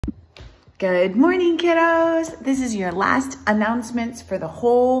Good morning, kiddos. This is your last announcements for the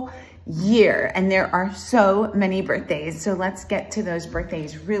whole year, and there are so many birthdays. So let's get to those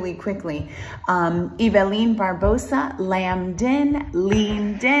birthdays really quickly. Evelyn Barbosa, Lam Din,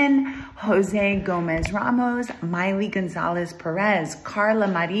 Lean Din, Jose Gomez Ramos, Miley Gonzalez Perez, Carla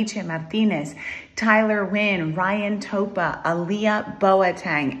Mariche Martinez, Tyler Wynn, Ryan Topa, Aaliyah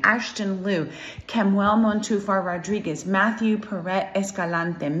Boateng, Ashton Liu, Kemuel Montufar Rodriguez, Matthew Perret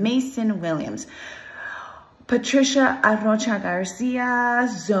Escalante, Mason Williams, Patricia Arrocha Garcia,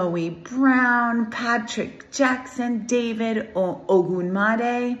 Zoe Brown, Patrick Jackson, David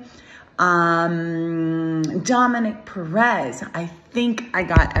Ogunmade, Dominic Perez. I think I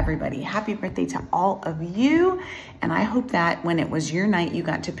got everybody. Happy birthday to all of you. And I hope that when it was your night, you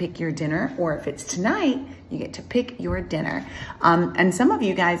got to pick your dinner, or if it's tonight, you get to pick your dinner. And some of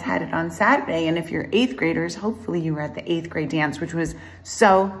you guys had it on Saturday. And if you're 8th graders, hopefully you were at the 8th grade dance, which was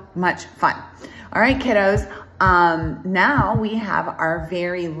so much fun. All right, kiddos. Now we have our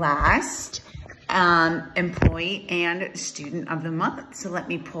very last employee and student of the month. So let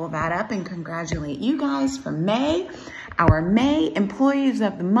me pull that up and congratulate you guys for May. Our May employees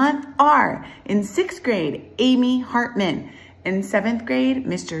of the month are in 6th grade, Amy Hartman. In 7th grade,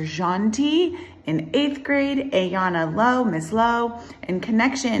 Mr. Janti. In 8th grade, Ayana Lowe, Miss Lowe. In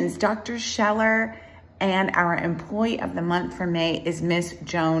Connections, Dr. Scheller. And our employee of the month for May is Miss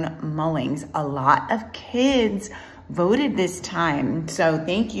Joan Mullings. A lot of kids voted this time. So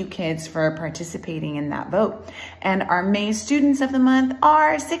thank you, kids, for participating in that vote. And our May students of the month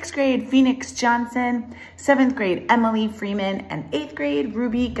are 6th grade, Phoenix Johnson, 7th grade, Emily Freeman, and 8th grade,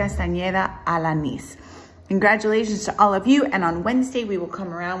 Ruby Castañeda Alanis. Congratulations to all of you. And on Wednesday, we will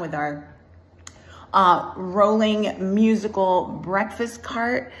come around with our rolling musical breakfast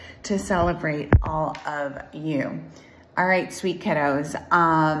cart to celebrate all of you. All right, sweet kiddos.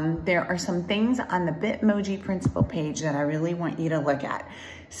 There are some things on the Bitmoji principal page that I really want you to look at.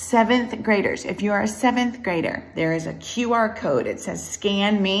 7th graders, if you are a 7th grader, there is a QR code. It says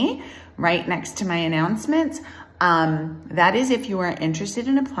scan me right next to my announcements. That is if you are interested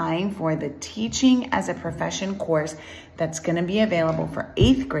in applying for the Teaching as a Profession course that's going to be available for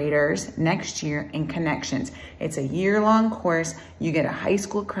 8th graders next year in Connections. It's a year-long course. You get a high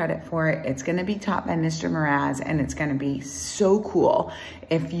school credit for it. It's going to be taught by Mr. Mraz, and it's going to be so cool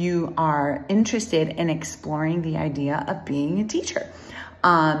if you are interested in exploring the idea of being a teacher.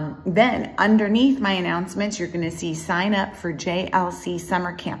 Then underneath my announcements, you're going to see sign up for JLC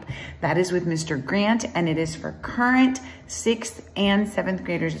Summer Camp. That is with Mr. Grant, and it is for current 6th and 7th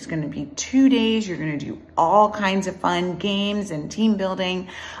graders. It's going to be 2 days. You're going to do all kinds of fun games and team building.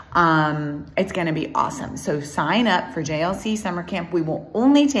 It's going to be awesome. So sign up for JLC Summer Camp. We will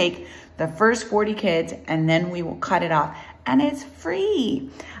only take the first 40 kids, and then we will cut it off, and it's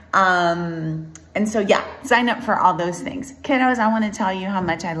free. And so, yeah, sign up for all those things. Kiddos, I want to tell you how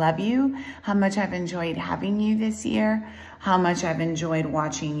much I love you, how much I've enjoyed having you this year, how much I've enjoyed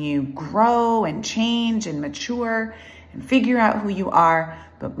watching you grow and change and mature and figure out who you are,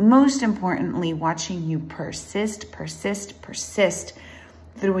 but most importantly, watching you persist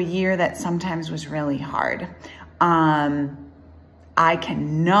through a year that sometimes was really hard. I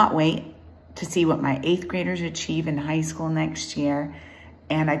cannot wait to see what my 8th graders achieve in high school next year.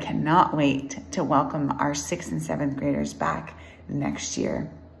 And I cannot wait to welcome our 6th and 7th graders back next year.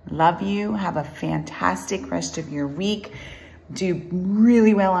 Love you. Have a fantastic rest of your week. Do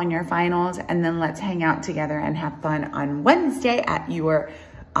really well on your finals. And then let's hang out together and have fun on Wednesday at your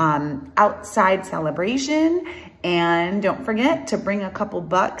outside celebration. And don't forget to bring a couple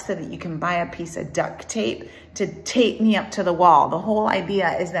bucks so that you can buy a piece of duct tape to tape me up to the wall. The whole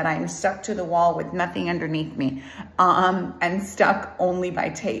idea is that I'm stuck to the wall with nothing underneath me, and stuck only by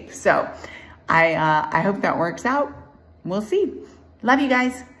tape. So I hope that works out. We'll see. Love you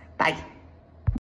guys. Bye.